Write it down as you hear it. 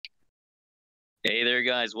Hey there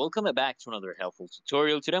guys, welcome back to another helpful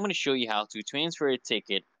tutorial. Today I'm going to show you how to transfer a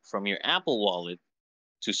ticket from your Apple Wallet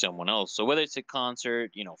to someone else. So whether it's a concert,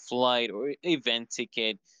 flight or event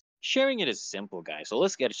ticket, sharing it is simple guys. So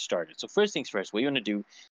let's get started. So first things first, what you want to do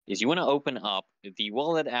is you want to open up the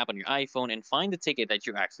wallet app on your iPhone and find the ticket that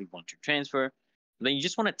you actually want to transfer. Then you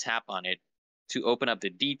just want to tap on it to open up the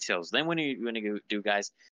details. Then what you want to do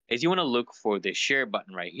guys is you want to look for the share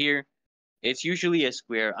button right here. It's usually a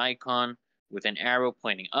square icon with an arrow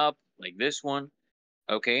pointing up, like this one.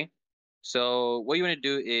 Okay. So what you want to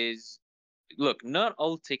do is look, not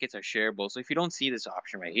all tickets are shareable. So if you don't see this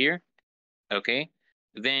option right here, okay,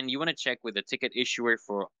 then you want to check with the ticket issuer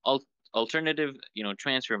for alternative,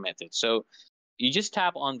 transfer methods. So you just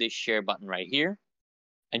tap on this share button right here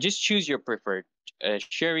and just choose your preferred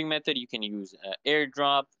sharing method. You can use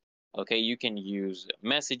airdrop. Okay, you can use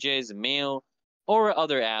messages, mail, or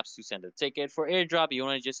other apps to send a ticket. For airdrop, you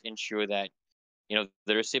want to just ensure that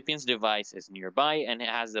the recipient's device is nearby and it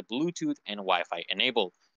has the Bluetooth and Wi-Fi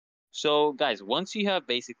enabled. So guys, once you have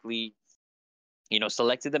basically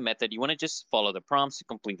selected the method, you want to just follow the prompts to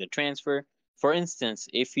complete the transfer. For instance,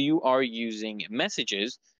 if you are using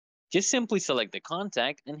messages, just simply select the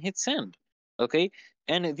contact and hit send. Okay,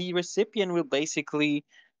 and the recipient will basically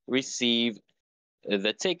receive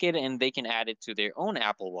the ticket and they can add it to their own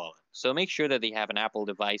Apple Wallet. So make sure that they have an Apple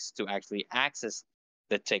device to actually access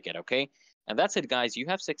the ticket, okay? And that's it, guys. You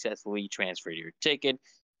have successfully transferred your ticket.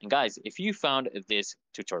 And guys, if you found this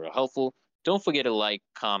tutorial helpful, don't forget to like,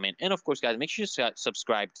 comment, and of course, guys, make sure you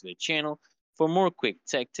subscribe to the channel for more quick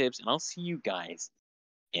tech tips. And I'll see you guys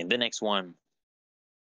in the next one.